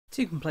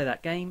Toucan Play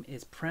That Game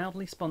is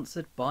proudly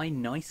sponsored by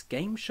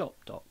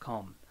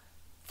NiceGameShop.com,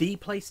 the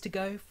place to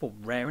go for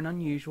rare and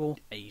unusual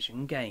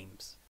Asian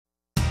games.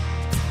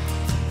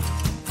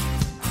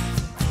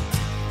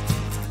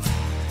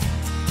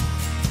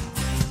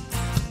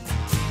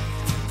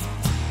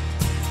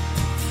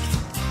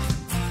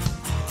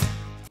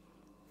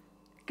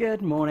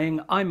 Good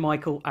morning, I'm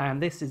Michael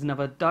and this is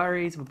another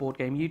Diaries of a Board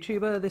Game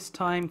YouTuber, this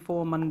time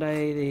for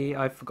Monday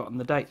I've forgotten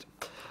the date,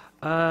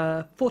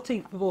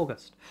 14th of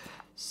August.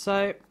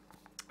 So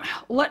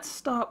let's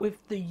start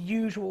with the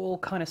usual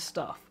kind of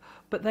stuff,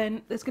 but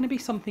then there's going to be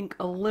something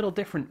a little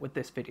different with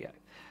this video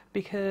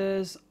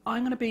because I'm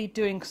going to be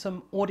doing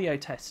some audio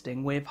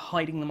testing with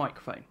hiding the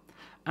microphone,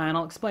 and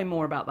I'll explain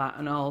more about that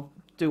and I'll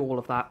do all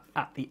of that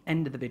at the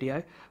end of the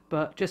video.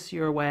 But just so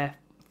you're aware,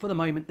 for the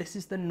moment this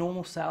is the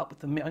normal setup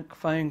with the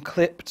microphone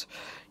clipped,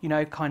 you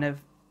know, kind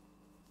of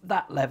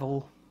that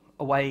level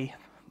away.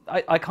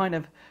 I kind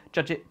of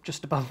judge it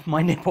just above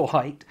my nipple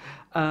height,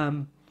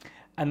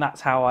 and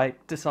that's how I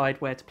decide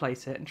where to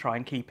place it and try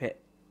and keep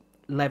it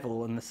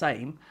level and the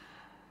same,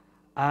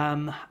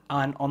 and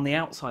on the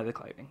outside of the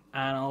clothing,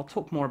 and I'll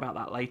talk more about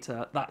that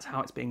later. That's how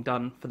it's being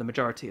done for the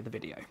majority of the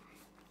video.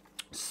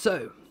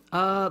 So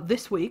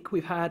this week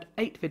we've had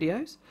 8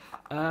 videos.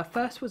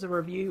 First was a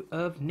review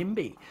of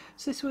NIMBY.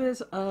 So this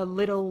was a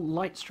little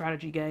light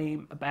strategy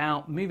game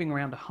about moving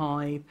around a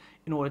hive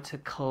in order to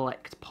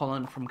collect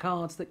pollen from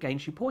cards that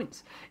gains you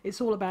points.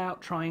 It's all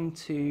about trying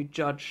to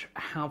judge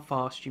how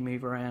fast you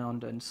move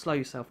around and slow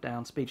yourself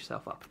down, speed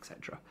yourself up,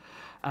 etc.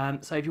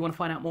 So if you want to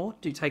find out more,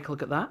 do take a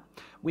look at that.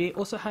 We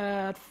also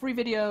had 3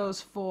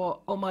 videos for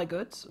Oh My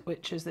Goods,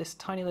 which is this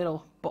tiny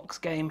little box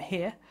game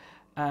here.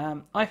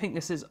 I think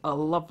this is a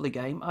lovely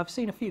game. I've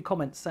seen a few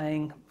comments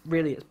saying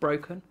really it's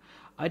broken.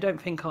 I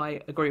don't think I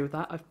agree with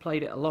that. I've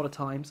played it a lot of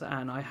times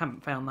and I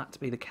haven't found that to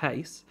be the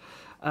case.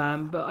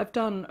 But I've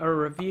done a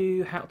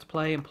review, how to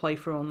play and play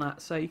through on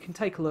that, so you can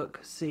take a look,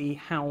 see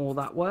how all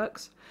that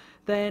works.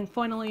 Then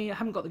finally, I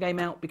haven't got the game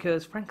out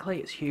because frankly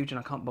it's huge and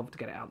I can't bother to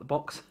get it out of the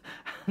box,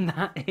 and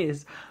that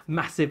is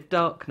Massive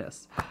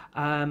Darkness.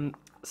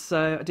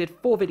 So I did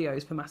 4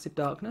 videos for Massive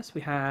Darkness.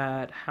 We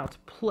had how to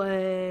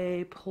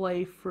play,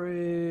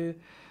 playthrough,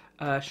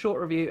 a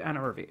short review and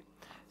a review.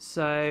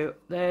 So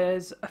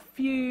there's a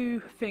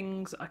few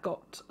things I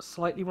got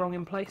slightly wrong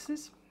in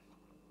places.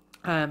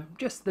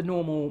 Just the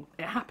normal,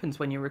 it happens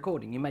when you're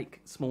recording, you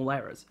make small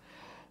errors.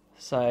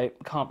 So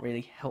can't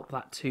really help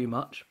that too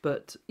much,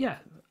 but yeah,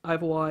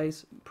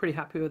 otherwise pretty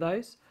happy with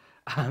those.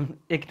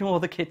 Ignore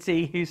the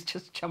kitty who's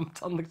just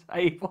jumped on the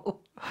table.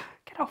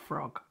 Get off,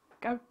 Frog.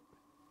 Go.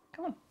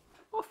 Come on,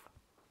 off.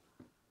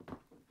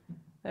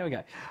 There we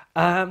go.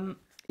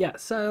 Yeah,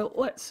 so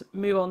let's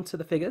move on to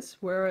the figures.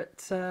 We're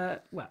at,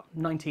 well,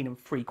 19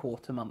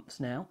 3/4 months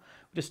now.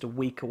 We're just a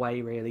week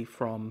away, really,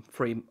 from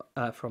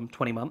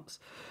 20 months.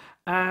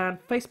 And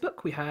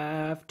Facebook, we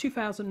have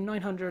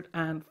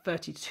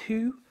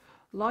 2,932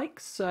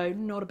 likes, so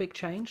not a big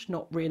change,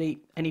 not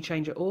really any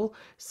change at all.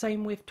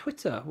 Same with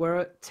Twitter, we're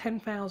at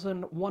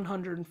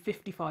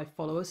 10,155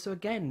 followers, so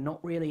again,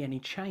 not really any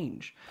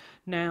change.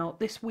 Now,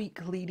 this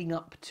week leading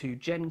up to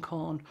Gen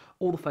Con,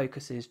 all the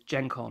focus is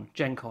Gen Con,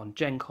 Gen Con,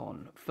 Gen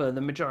Con, for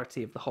the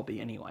majority of the hobby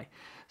anyway.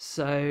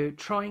 So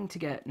trying to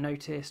get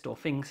noticed or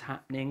things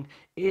happening,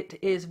 it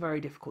is a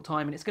very difficult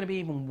time, and it's going to be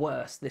even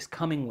worse this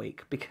coming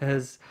week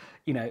because,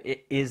 you know,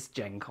 it is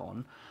Gen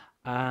Con.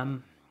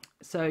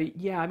 So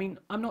yeah, I mean,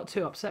 I'm not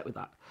too upset with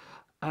that.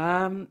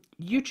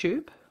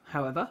 YouTube,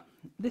 however,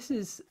 this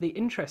is the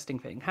interesting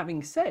thing.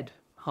 Having said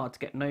hard to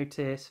get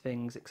noticed,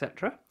 things,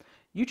 etc.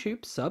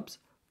 YouTube subs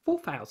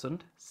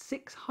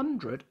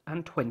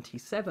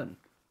 4,627.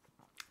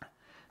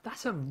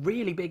 That's a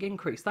really big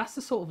increase. That's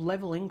the sort of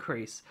level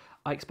increase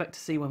I expect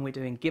to see when we're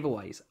doing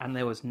giveaways, and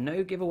there was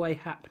no giveaway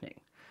happening.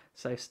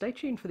 So stay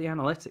tuned for the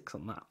analytics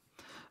on that.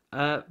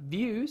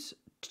 Views,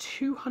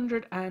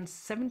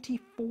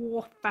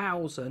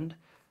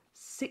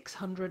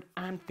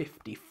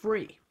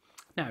 274,653.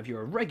 Now, if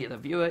you're a regular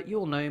viewer,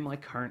 you'll know my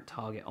current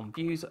target on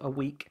views a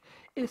week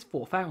is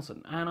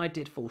 4,000, and I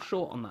did fall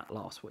short on that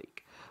last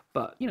week.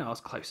 But, you know, I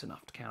was close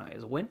enough to count it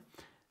as a win.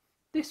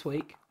 This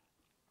week,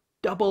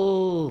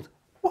 doubled.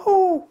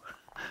 Woohoo!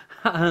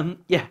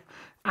 Yeah,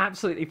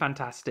 absolutely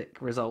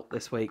fantastic result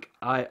this week.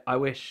 I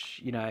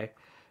wish, you know,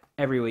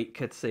 every week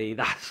could see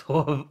that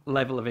sort of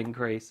level of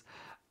increase.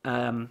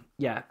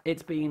 Yeah,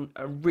 it's been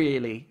a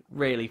really,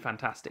 really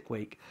fantastic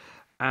week.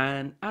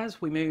 And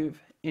as we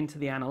move into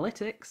the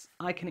analytics,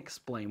 I can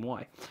explain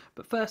why.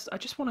 But first, I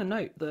just want to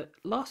note that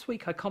last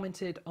week I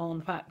commented on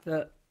the fact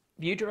that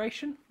view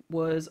duration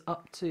was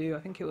up to, I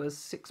think it was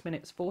 6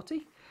 minutes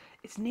 40.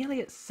 It's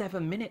nearly at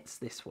 7 minutes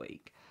this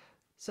week.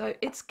 So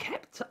it's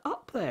kept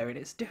up there and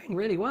it's doing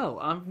really well.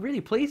 I'm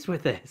really pleased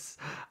with this.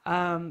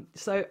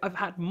 So I've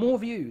had more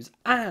views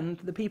and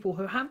the people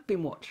who have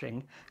been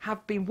watching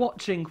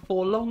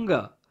for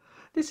longer.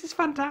 This is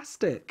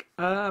fantastic.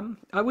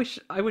 I wish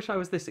I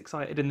was this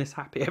excited and this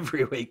happy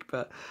every week,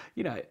 but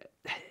you know,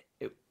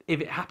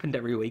 if it happened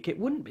every week, it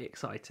wouldn't be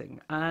exciting.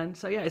 And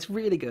so yeah, it's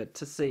really good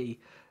to see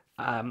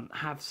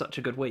have such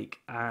a good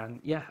week. And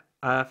yeah,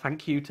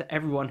 thank you to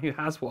everyone who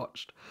has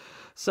watched.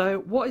 So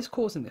what is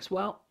causing this?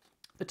 Well,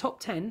 the top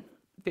 10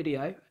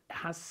 video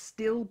has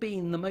still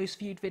been the most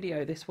viewed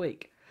video this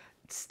week.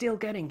 It's still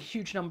getting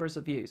huge numbers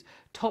of views.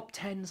 Top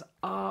 10s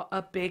are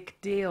a big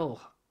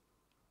deal.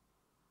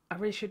 I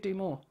really should do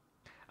more.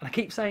 And I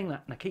keep saying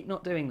that and I keep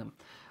not doing them.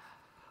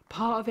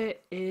 Part of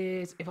it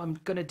is if I'm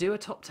going to do a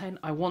top 10,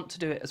 I want to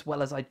do it as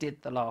well as I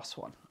did the last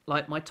one.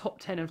 Like my top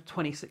 10 of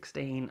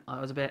 2016, I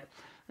was a bit,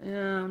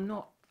 I'm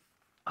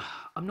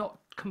not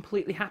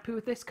completely happy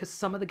with this because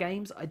some of the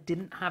games, I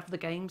didn't have the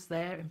games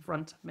there in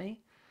front of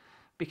me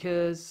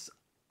because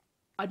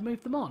I'd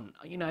moved them on.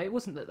 You know, it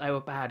wasn't that they were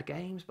bad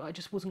games, but I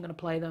just wasn't going to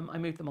play them. I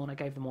moved them on, I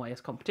gave them away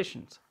as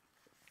competitions.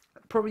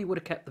 Probably would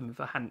have kept them if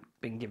I hadn't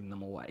been giving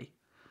them away.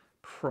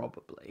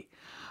 Probably.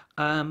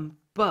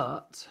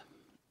 But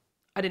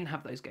I didn't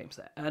have those games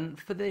there. And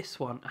for this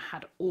one, I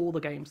had all the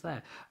games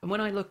there. And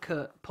when I look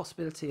at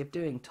possibility of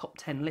doing top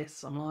 10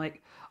 lists, I'm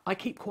like, I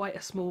keep quite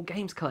a small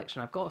games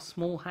collection. I've got a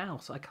small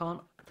house. I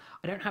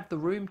don't have the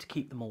room to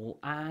keep them all.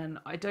 And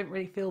I don't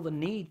really feel the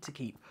need to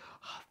keep,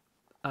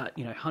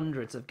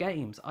 hundreds of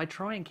games. I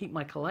try and keep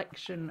my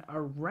collection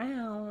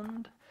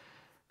around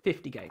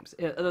 50 games.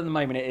 At the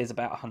moment, it is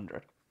about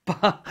 100.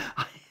 But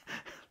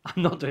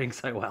I'm not doing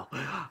so well.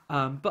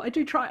 But I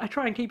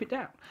try and keep it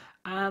down.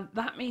 And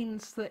that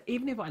means that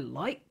even if I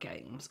like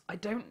games, I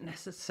don't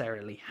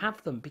necessarily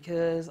have them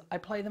because I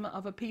play them at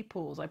other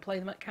people's, I play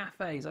them at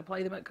cafes, I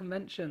play them at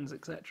conventions,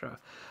 etc.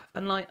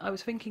 And like I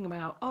was thinking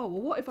about, oh,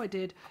 well, what if I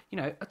did,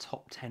 a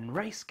top 10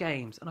 race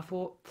games? And I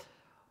thought,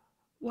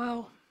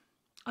 well,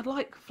 I'd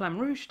like Flamme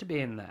Rouge to be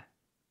in there.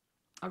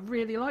 I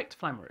really liked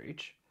Flamme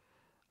Rouge.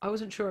 I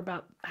wasn't sure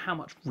about how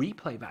much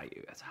replay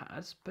value it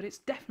has, but it's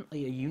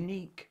definitely a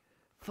unique,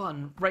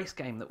 fun race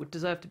game that would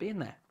deserve to be in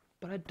there.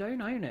 But I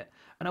don't own it,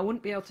 and I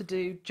wouldn't be able to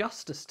do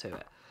justice to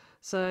it.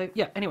 So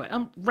yeah, anyway,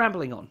 I'm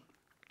rambling on.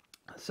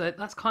 So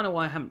that's kind of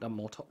why I haven't done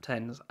more top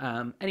 10s.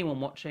 Anyone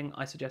watching,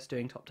 I suggest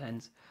doing top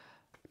 10s.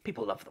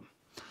 People love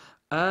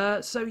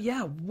them. So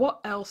yeah, what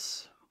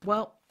else?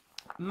 Well,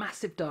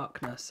 Massive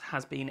Darkness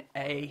has been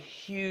a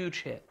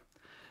huge hit.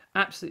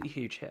 Absolutely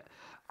huge hit.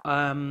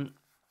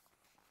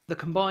 The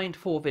combined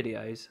 4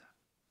 videos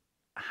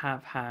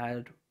have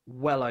had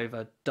well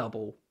over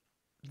double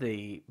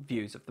the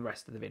views of the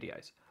rest of the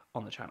videos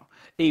on the channel,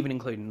 even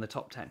including the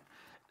top 10.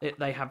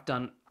 They have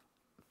done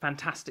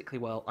fantastically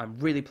well. I'm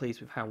really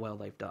pleased with how well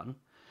they've done.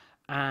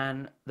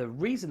 And the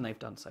reason they've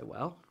done so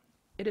well,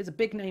 it is a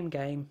big name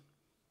game.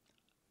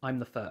 I'm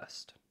the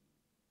first.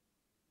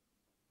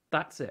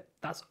 That's it.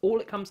 That's all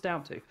it comes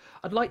down to.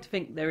 I'd like to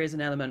think there is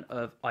an element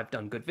of I've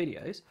done good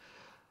videos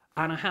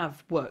and I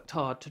have worked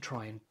hard to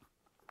try and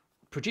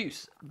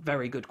produce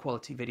very good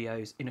quality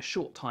videos in a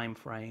short time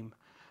frame.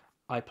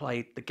 I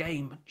played the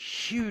game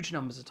huge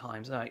numbers of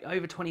times, like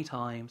over 20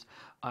 times.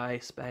 I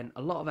spent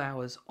a lot of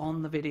hours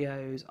on the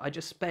videos. I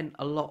just spent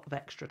a lot of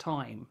extra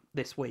time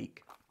this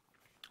week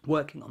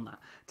working on that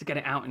to get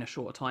it out in a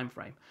shorter time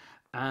frame,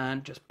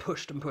 and just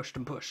pushed and pushed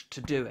and pushed to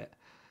do it,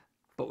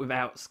 but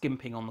without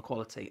skimping on the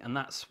quality. And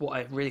that's what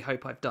I really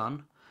hope I've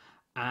done.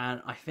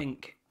 And I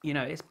think,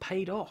 it's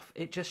paid off.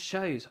 It just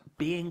shows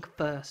being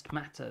first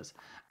matters.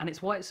 And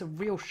it's why it's a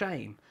real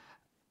shame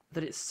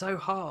that it's so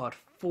hard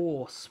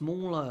for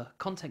smaller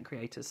content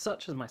creators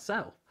such as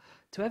myself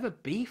to ever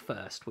be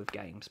first with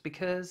games,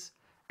 because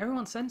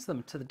everyone sends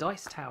them to the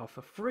Dice Tower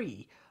for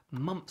free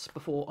months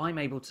before I'm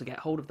able to get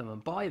hold of them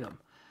and buy them.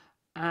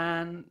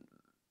 And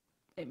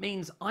it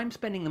means I'm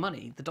spending the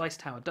money, the Dice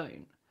Tower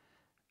don't,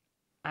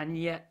 and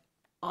yet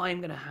I'm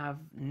going to have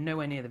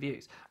nowhere near the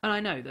views. And I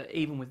know that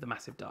even with the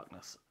Massive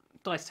Darkness,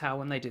 Dice Tower,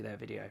 when they do their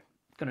video,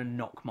 going to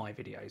knock my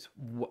videos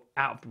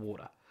out of the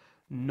water.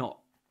 Not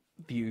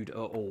viewed at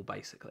all,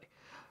 basically,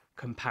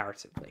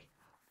 comparatively.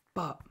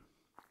 But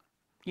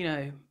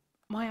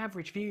my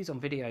average views on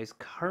videos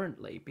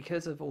currently,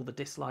 because of all the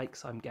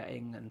dislikes I'm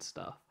getting and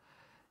stuff,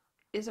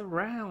 is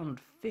around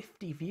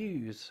 50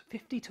 views,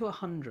 50 to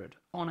 100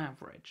 on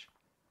average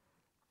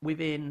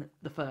within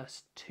the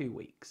first 2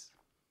 weeks.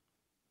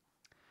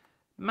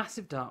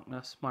 Massive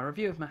Darkness, my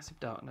review of Massive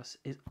Darkness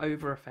is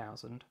over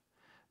 1,000.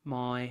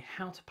 My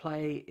how to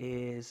play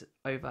is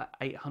over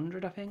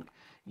 800, I think.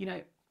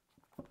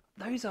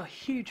 Those are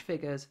huge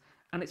figures,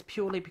 and it's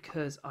purely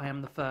because I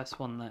am the first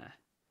one there.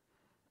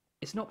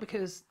 It's not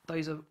because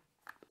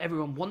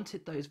everyone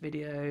wanted those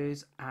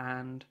videos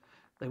and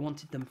they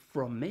wanted them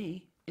from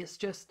me. It's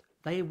just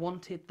they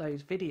wanted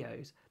those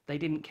videos. They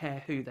didn't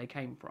care who they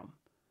came from.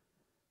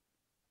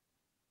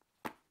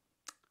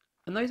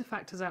 And those are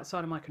factors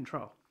outside of my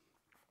control.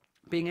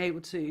 Being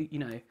able to,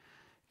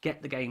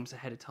 get the games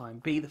ahead of time,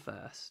 be the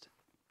first,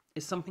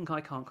 is something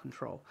I can't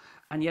control.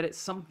 And yet it's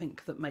something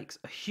that makes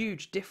a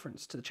huge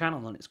difference to the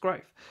channel and its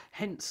growth.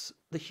 Hence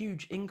the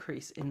huge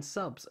increase in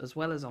subs as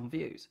well as on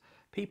views.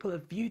 People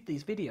have viewed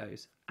these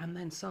videos and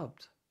then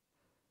subbed.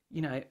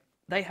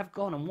 They have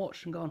gone and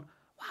watched and gone,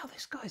 wow,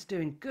 this guy's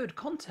doing good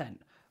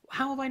content.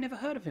 how have I never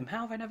heard of him?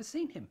 How have I never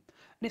seen him?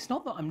 And it's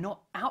not that I'm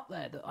not out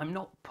there, that I'm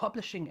not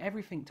publishing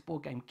everything to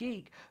Board Game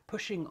Geek,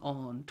 pushing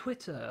on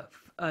Twitter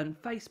and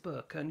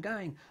Facebook and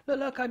going,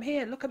 look, I'm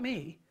here, look at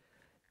me.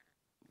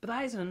 But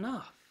that isn't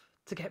enough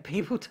to get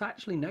people to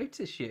actually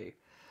notice you.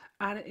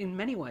 And in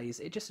many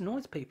ways, it just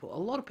annoys people. A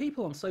lot of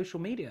people on social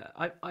media,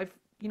 I've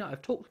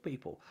talked to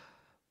people,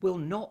 will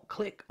not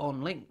click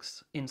on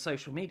links in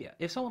social media.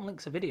 If someone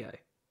links a video,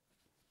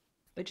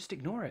 they just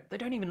ignore it. They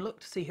don't even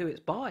look to see who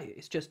it's by.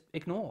 It's just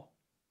ignore.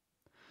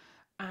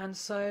 And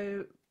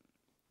so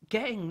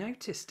getting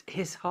noticed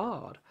is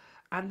hard.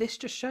 And this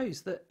just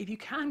shows that if you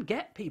can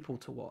get people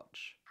to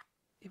watch,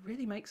 it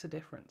really makes a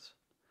difference.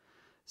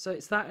 So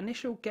it's that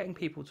initial getting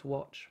people to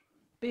watch.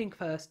 Being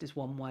first is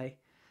one way.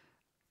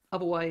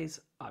 Other ways,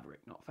 I've really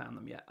not found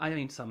them yet. I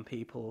mean, some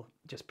people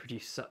just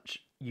produce such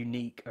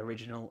unique,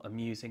 original,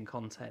 amusing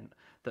content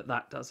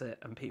that does it,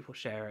 and people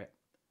share it.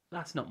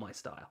 That's not my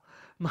style.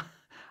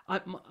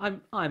 I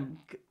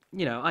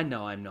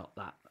know I'm not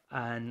that,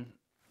 and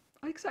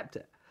I accept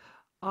it.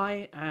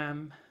 I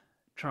am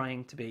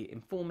trying to be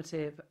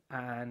informative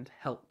and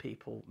help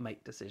people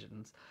make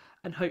decisions,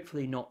 and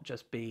hopefully not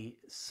just be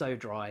so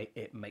dry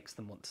it makes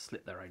them want to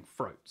slit their own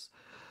throats.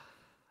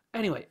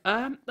 Anyway,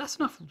 that's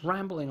enough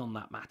rambling on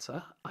that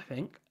matter, I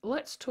think.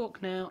 Let's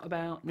talk now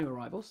about new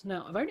arrivals.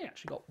 Now, I've only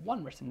actually got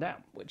one written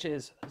down, which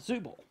is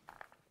Zooble,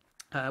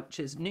 which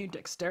is a new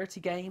dexterity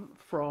game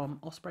from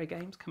Osprey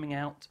Games, coming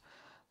out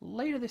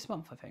later this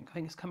month, I think. I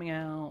think it's coming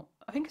out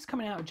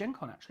at Gen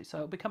Con, actually, so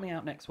it'll be coming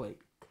out next week.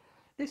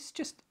 This is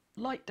just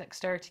light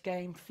dexterity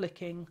game,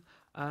 flicking,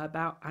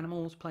 about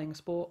animals playing a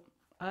sport.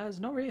 There's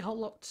not really a whole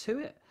lot to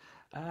it,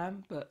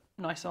 but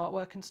nice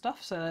artwork and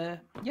stuff, so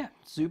yeah,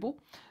 Zooble.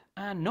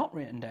 And not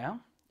written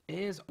down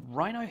is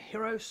Rhino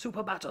Hero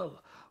Super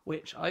Battle,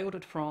 which I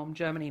ordered from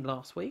Germany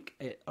last week.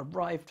 It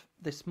arrived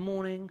this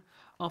morning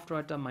after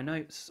I'd done my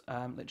notes,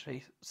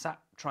 literally sat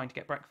trying to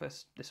get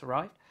breakfast. This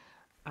arrived.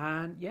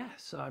 And yeah,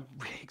 so I'm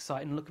really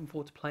excited and looking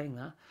forward to playing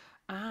that.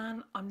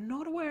 And I'm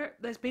not aware,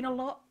 there's been a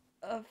lot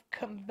of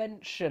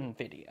convention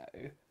video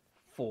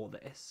for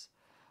this,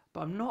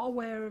 but I'm not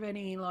aware of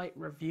any like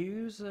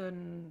reviews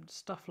and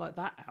stuff like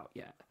that out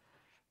yet.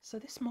 So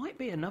this might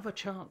be another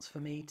chance for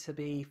me to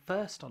be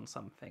first on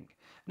something.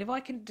 And if I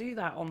can do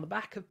that on the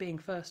back of being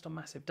first on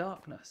Massive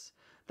Darkness,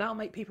 that'll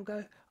make people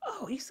go,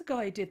 oh, he's the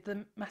guy who did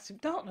the Massive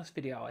Darkness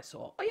video I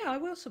saw. Oh yeah, I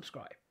will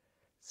subscribe.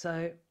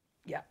 So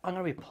yeah, I'm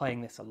going to be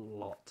playing this a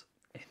lot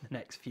in the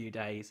next few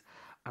days.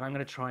 And I'm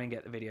going to try and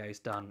get the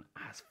videos done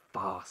as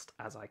fast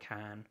as I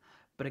can.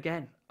 But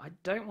again, I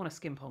don't want to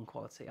skimp on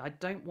quality. I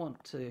don't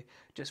want to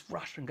just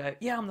rush and go,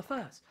 yeah, I'm the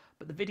first.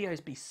 But the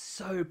videos be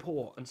so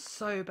poor and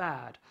so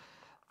bad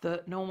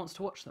that no one wants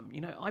to watch them.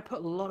 You know, I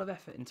put a lot of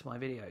effort into my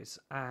videos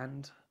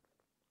and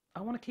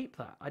I want to keep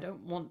that. I don't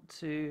want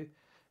to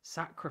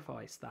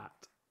sacrifice that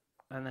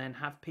and then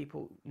have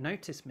people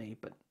notice me,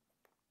 but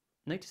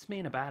notice me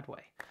in a bad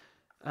way.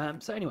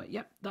 So anyway,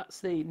 yep,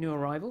 that's the new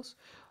arrivals.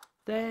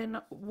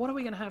 Then what are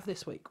we going to have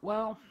this week?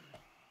 Well,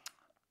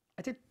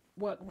 I did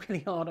work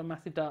really hard on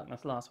Massive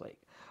Darkness last week,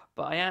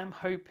 but I am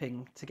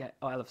hoping to get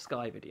Isle of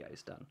Skye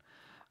videos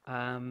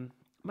done.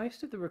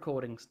 Most of the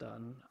recording's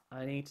done.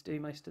 I need to do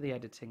most of the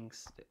editing.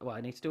 Well,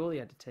 I need to do all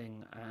the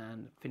editing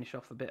and finish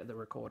off a bit of the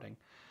recording.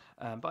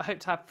 But I hope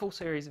to have a full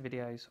series of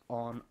videos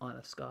on Isle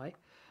of Skye.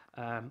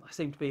 I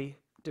seem to be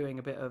doing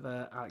a bit of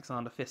a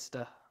Alexander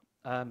Pfister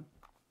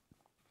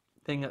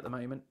thing at the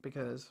moment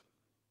because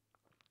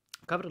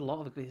I've covered a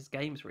lot of his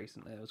games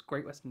recently. There was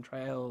Great Western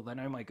Trail, then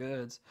Oh My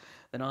Goods,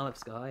 then Isle of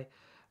Skye.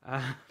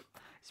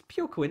 It's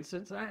pure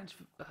coincidence.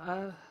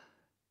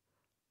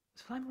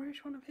 Was Flame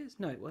Rouge one of his?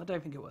 No, well, I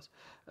don't think it was.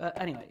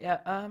 Anyway,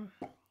 yeah.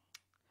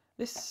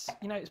 This,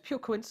 it's pure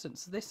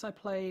coincidence. This I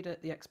played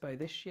at the Expo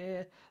this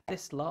year,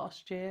 this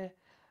last year,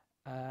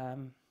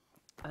 and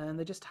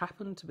they just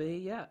happened to be,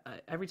 yeah,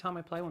 every time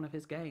I play one of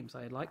his games,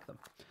 I like them.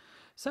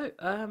 So,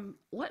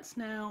 let's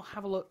now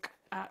have a look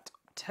at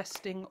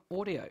testing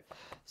audio.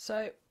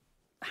 So,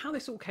 how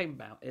this all came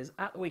about is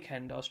at the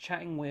weekend I was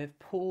chatting with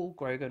Paul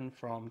Grogan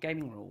from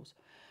Gaming Rules,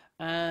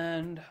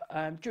 and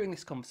during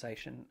this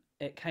conversation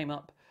it came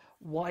up,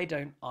 why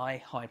don't I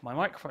hide my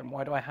microphone?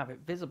 Why do I have it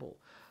visible?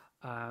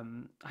 I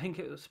think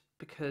it was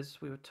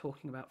because we were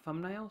talking about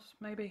thumbnails,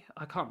 maybe?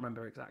 I can't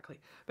remember exactly.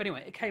 But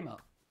anyway, it came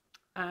up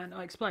and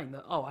I explained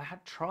that, I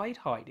had tried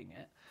hiding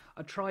it.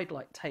 I tried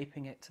like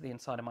taping it to the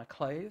inside of my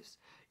clothes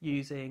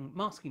using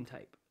masking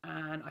tape.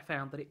 And I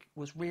found that it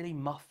was really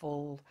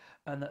muffled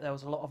and that there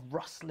was a lot of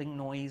rustling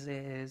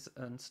noises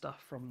and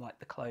stuff from like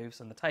the clothes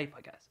and the tape,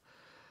 I guess.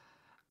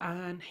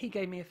 And he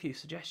gave me a few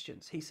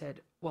suggestions. He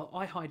said, well,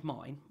 I hide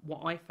mine.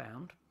 What I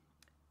found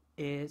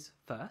is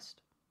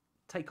first,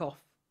 take off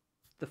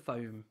the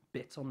foam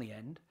bit on the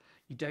end.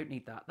 You don't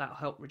need that. That'll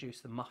help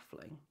reduce the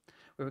muffling.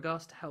 With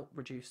regards to help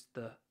reduce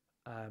the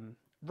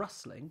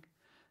rustling,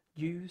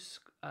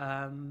 use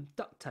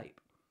duct tape.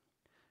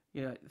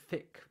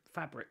 Thick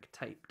fabric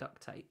tape,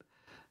 duct tape.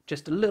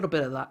 Just a little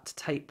bit of that to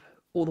tape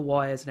all the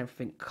wires and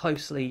everything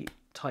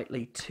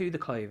tightly to the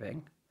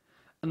clothing,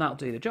 and that'll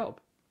do the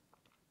job.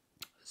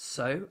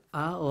 So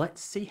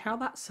let's see how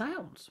that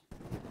sounds.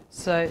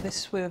 So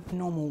this with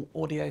normal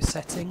audio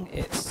setting,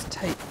 it's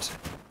taped,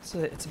 so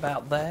it's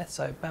about there,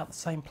 so about the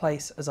same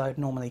place as I'd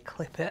normally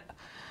clip it.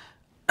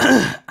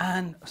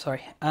 And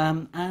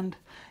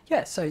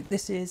yeah, so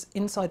this is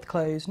inside the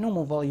clothes,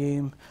 normal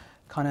volume,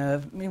 kind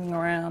of moving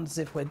around as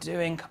if we're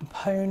doing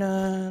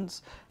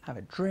components, have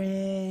a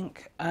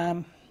drink.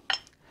 Then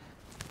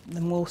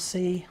we'll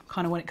see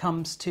kind of when it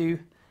comes to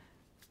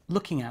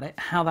looking at it,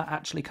 how that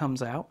actually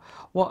comes out.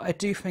 What I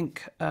do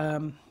think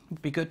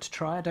would be good to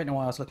try, I don't know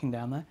why I was looking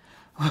down there,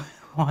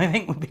 what I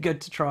think would be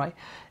good to try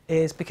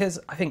is, because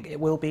I think it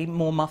will be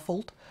more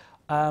muffled,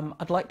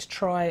 I'd like to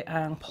try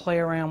and play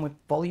around with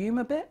volume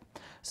a bit.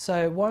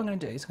 So what I'm going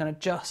to do is I'm going to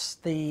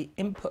adjust the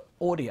input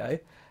audio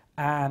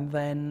and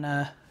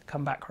then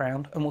come back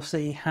around and we'll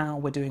see how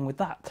we're doing with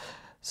that.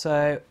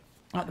 So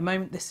at the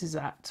moment this is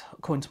at,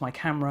 according to my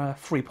camera,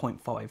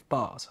 3.5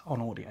 bars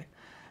on audio.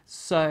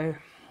 So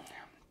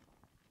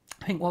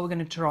I think what we're going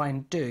to try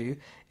and do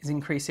is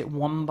increase it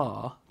 1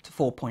 bar to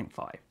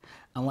 4.5,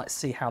 and let's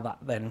see how that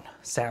then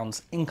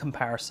sounds in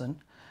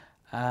comparison.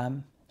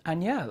 And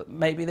yeah,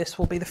 maybe this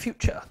will be the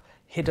future,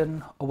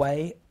 hidden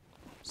away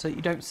so that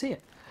you don't see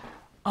it.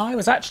 I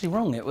was actually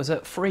wrong, it was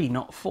at 3,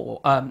 not 4,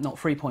 not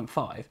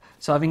 3.5,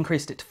 so I've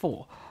increased it to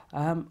 4.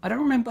 I don't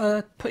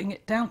remember putting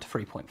it down to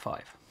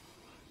 3.5.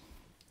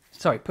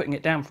 Sorry, putting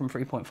it down from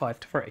 3.5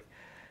 to 3.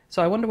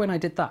 So I wonder when I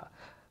did that.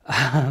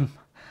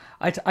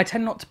 I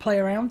tend not to play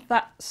around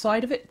that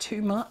side of it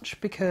too much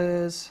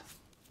because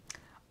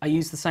I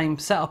use the same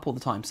setup all the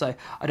time, so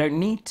I don't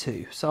need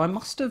to. So I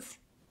must have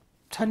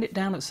turned it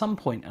down at some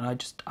point and I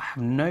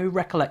have no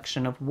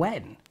recollection of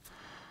when.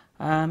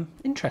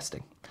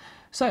 Interesting.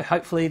 So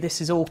hopefully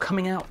this is all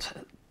coming out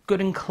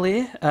good and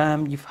clear.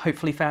 You've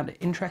hopefully found it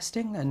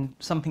interesting and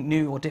something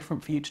new or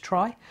different for you to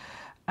try.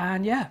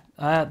 And yeah,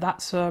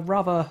 that's a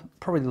rather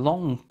probably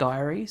long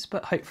diaries,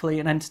 but hopefully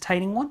an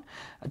entertaining one.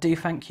 I do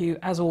thank you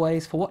as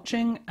always for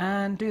watching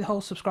and do the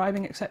whole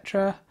subscribing,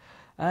 etc.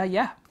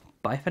 Yeah,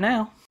 bye for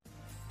now.